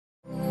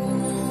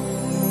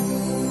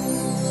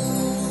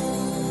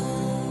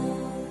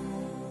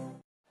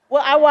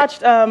Well, I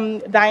watched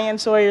Diane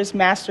Sawyer's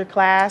master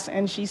class,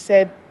 and she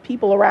said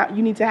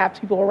you need to have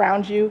people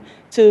around you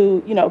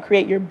to,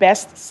 create your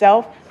best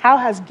self. How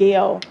has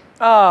Gail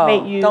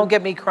made you? Don't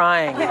get me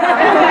crying.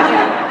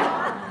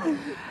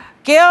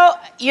 Gail,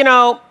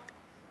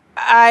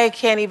 I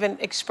can't even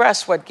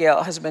express what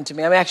Gail has been to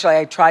me. I mean, actually,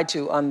 I tried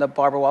to on the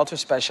Barbara Walters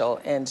special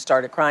and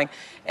started crying.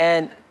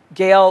 And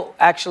Gail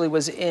actually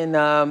was we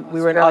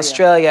were in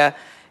Australia,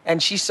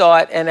 and she saw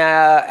it. And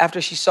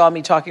after she saw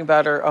me talking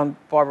about her on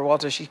Barbara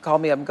Walters, she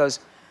called me up and goes,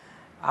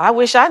 I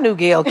wish I knew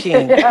Gayle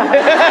King.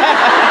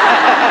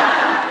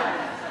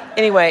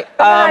 Anyway.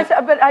 But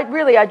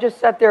I just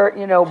sat there,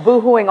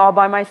 boo-hooing all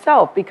by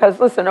myself. Because,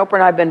 listen, Oprah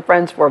and I have been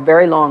friends for a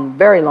very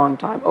long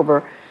time,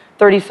 over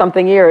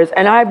 30-something years.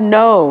 And I've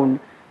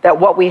known that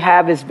what we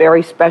have is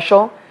very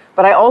special.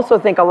 But I also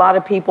think a lot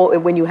of people,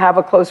 when you have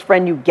a close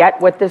friend, you get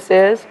what this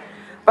is.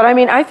 But, I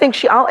mean, I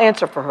think I'll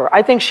answer for her.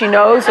 I think she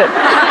knows that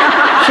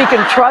she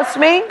can trust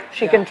me.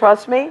 She can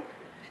trust me.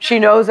 She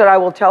knows that I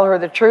will tell her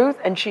the truth,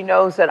 and she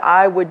knows that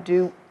I would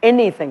do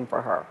anything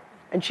for her.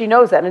 And she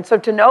knows that. And so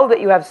to know that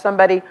you have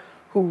somebody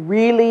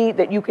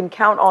that you can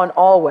count on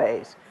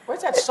always.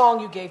 Where's that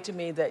song you gave to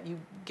me that you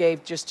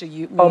gave just to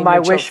you? My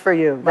Wish for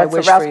You. That's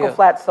a Rascal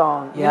Flatts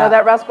song. Yeah. You know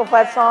that Rascal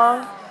Flatts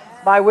song?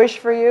 My Wish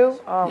for You?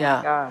 Oh, yeah.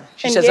 My gosh.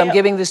 She says, I'm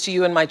giving this to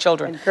you and my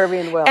children. And Kirby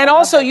and Will. And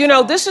also,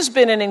 this has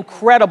been an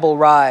incredible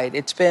ride.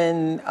 It's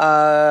been,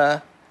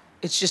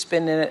 it's just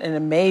been an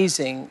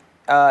amazing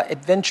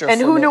adventure and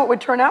for who me. knew it would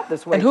turn out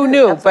this way? And who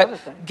knew? That's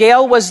but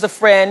Gail was the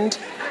friend.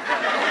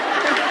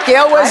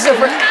 Gail was the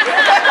friend.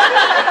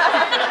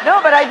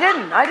 No, but I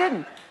didn't.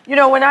 When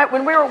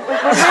we were together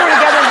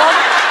in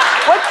Baltimore.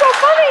 What's so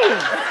funny?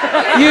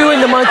 You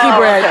and the monkey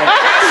bread. Okay.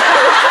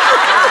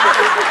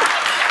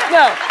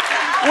 No.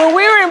 When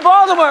we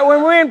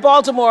were in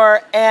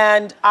Baltimore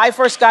and I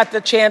first got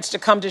the chance to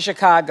come to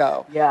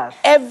Chicago, yes.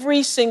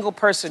 Every single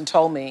person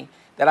told me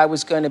that I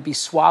was going to be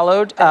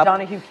swallowed up.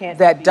 Donahue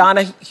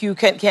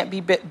can't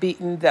be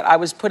beaten, that I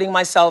was putting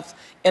myself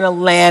in a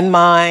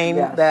landmine.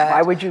 Yes. That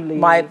why would you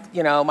leave?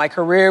 My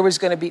career was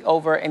going to be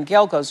over. And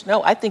Gail goes,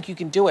 no, I think you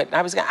can do it. And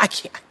I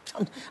can't.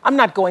 I'm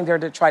not going there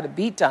to try to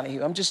beat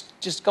Donahue. I'm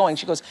just going.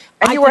 She goes,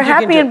 and you were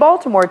happy in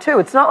Baltimore, too.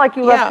 It's not like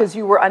you left because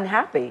you were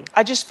unhappy.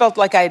 I just felt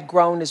like I had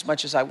grown as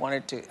much as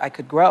I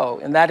could grow.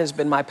 And that has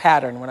been my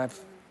pattern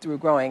through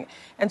growing.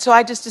 And so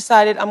I just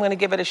decided I'm going to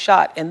give it a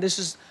shot. And this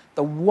is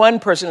the one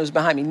person who's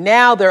behind me.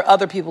 Now there are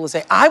other people who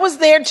say, I was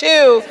there,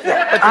 too.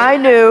 I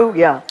knew,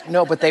 yeah.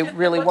 No, but they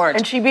really weren't.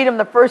 And she beat him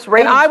the first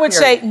race. And I would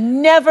say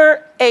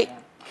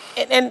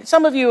and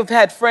some of you have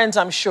had friends,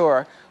 I'm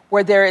sure,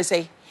 where there is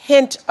a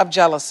hint of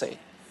jealousy.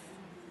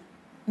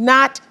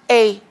 Not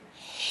a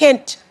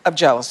hint of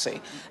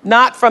jealousy.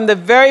 Not from the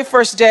very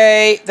first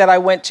day that I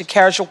went to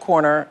Casual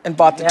Corner and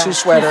bought the two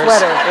sweaters.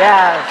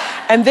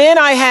 Yeah. And then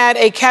I had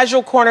a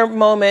Casual Corner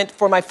moment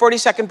for my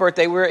 42nd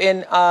birthday. We're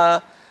in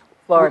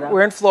Florida.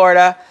 We're in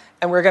Florida,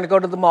 and we're going to go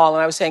to the mall.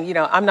 And I was saying,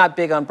 I'm not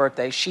big on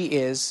birthdays. She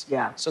is.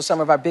 Yeah. So some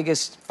of our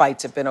biggest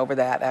fights have been over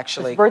that,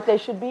 actually. His birthday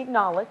should be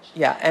acknowledged.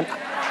 Yeah. And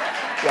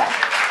yeah.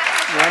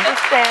 You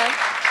understand?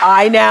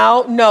 I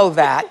now know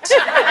that.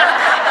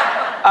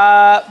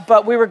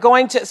 But we were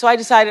going to, so I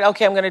decided,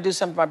 okay, I'm going to do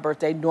something for my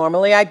birthday.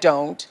 Normally I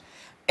don't.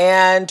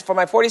 And for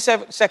my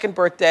 42nd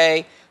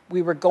birthday,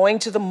 we were going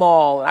to the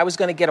mall, and I was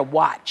going to get a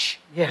watch.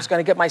 Yeah. I was going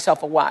to get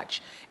myself a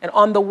watch. And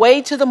on the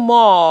way to the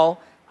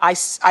mall, I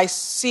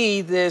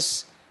see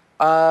this,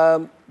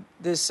 what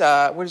is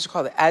it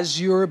called? The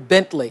Azure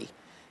Bentley.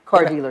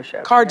 Car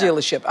dealership. Car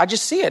dealership. I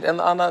just see it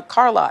on a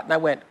car lot. And I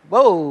went,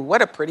 whoa,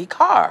 what a pretty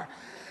car.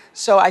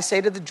 So I say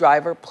to the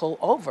driver, pull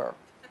over.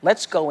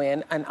 Let's go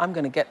in, and I'm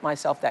going to get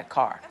myself that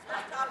car.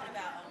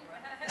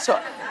 So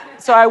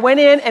I went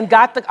in and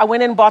bought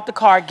the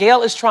car.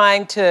 Gail is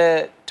trying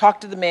to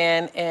talk to the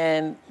man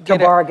and get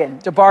to bargain.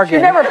 To bargain.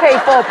 You never pay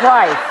full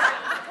price.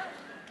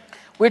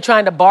 We're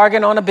trying to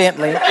bargain on a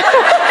Bentley.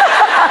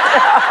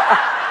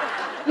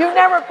 You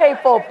never pay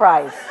full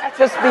price,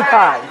 just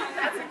because.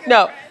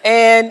 No,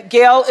 and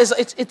Gail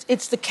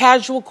it's the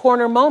Casual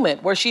Corner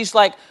moment where she's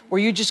like, were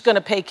you just going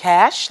to pay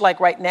cash, like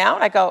right now?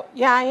 And I go,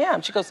 yeah, I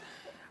am. She goes,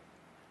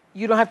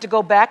 you don't have to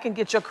go back and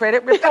get your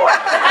credit report?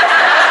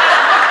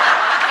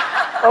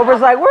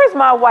 Oprah's like, where's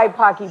my white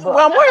pocketbook?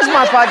 Well, where's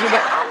my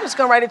pocketbook? I'm just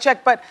going to write a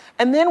check.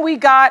 And then we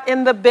got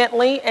in the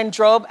Bentley and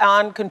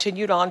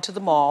continued on to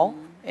the mall.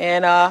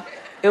 And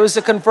it was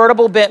a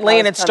convertible Bentley,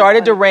 and it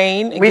started to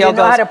rain. And we didn't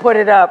know how to put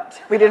it up.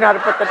 We didn't know how to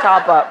put the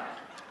top up.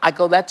 I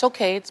go, that's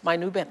okay, it's my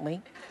new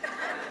Bentley.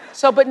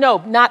 So, but no,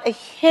 not a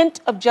hint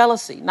of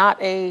jealousy,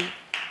 nothing,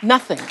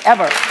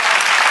 ever.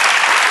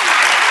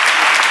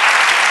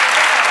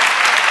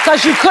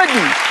 Because you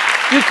couldn't.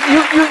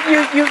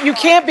 You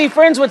can't be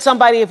friends with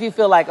somebody if you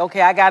feel like,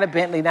 okay, I got a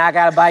Bentley, now I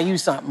got to buy you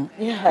something.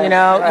 Yes,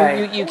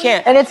 right. you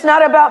can't. And it's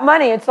not about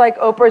money. It's like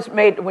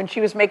when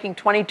she was making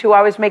 22,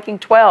 I was making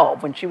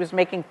 12. When she was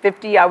making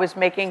 50, I was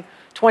making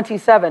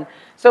 27.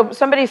 So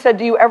somebody said,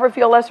 do you ever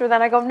feel lesser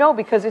than? I go, no,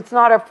 because it's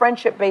not a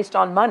friendship based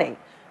on money.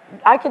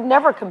 I could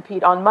never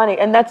compete on money.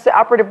 And that's the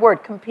operative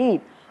word,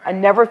 compete. I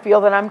never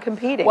feel that I'm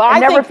competing. Well, I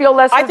never feel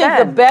less I think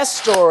the than. best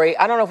story,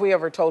 I don't know if we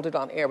ever told it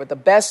on air, but the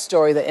best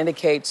story that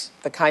indicates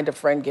the kind of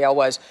friend Gail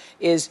was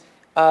is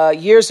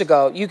years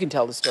ago, you can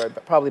tell the story,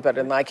 but probably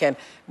better than I can.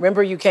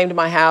 Remember you came to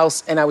my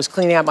house and I was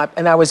cleaning out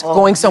and I was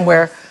going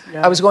somewhere.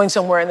 I was going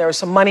somewhere and there was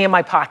some money in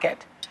my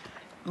pocket.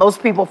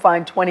 Most people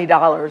find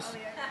 $20.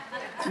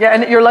 Yeah,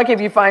 and you're lucky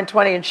if you find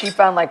 20, and she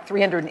found like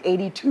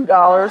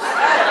 $382.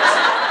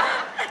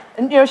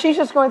 And she's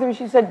just going through.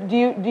 She said, "Do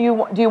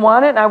you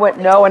want it?" And I went,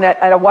 "No." And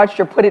I watched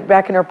her put it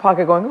back in her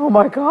pocket, going, "Oh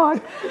my God,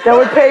 that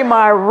would pay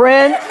my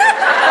rent.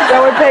 That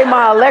would pay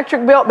my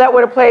electric bill. That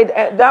would have paid."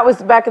 That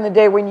was back in the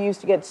day when you used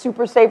to get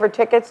Super Saver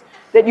tickets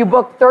that you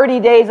booked 30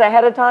 days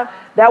ahead of time.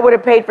 That would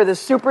have paid for the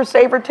Super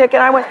Saver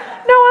ticket. I went,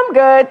 "No, I'm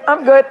good.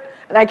 I'm good."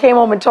 And I came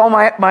home and told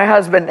my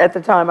husband at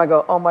the time, I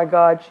go, "Oh my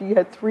God, she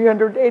had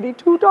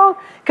 $382."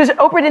 Because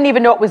Oprah didn't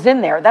even know it was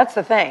in there. That's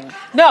the thing.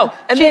 No,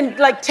 and then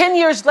like 10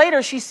 years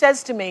later, she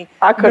says to me,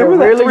 I could have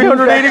really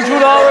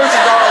 $382.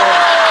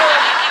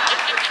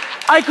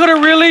 I could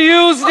have really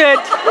used it.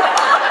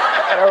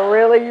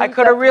 I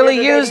could have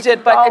really used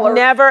it, but it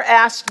never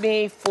asked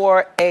me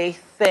for a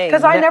thing.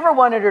 Because I never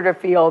wanted her to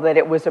feel that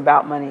it was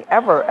about money,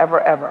 ever, ever,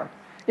 ever.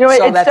 So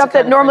it's that's stuff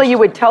that normally you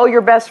would tell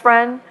your best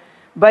friend,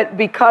 but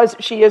because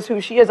she is who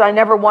she is, I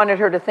never wanted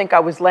her to think I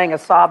was laying a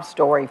sob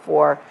story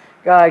for,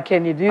 God,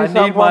 can you do something?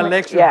 I need my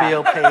electric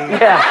bill paid.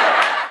 Yeah.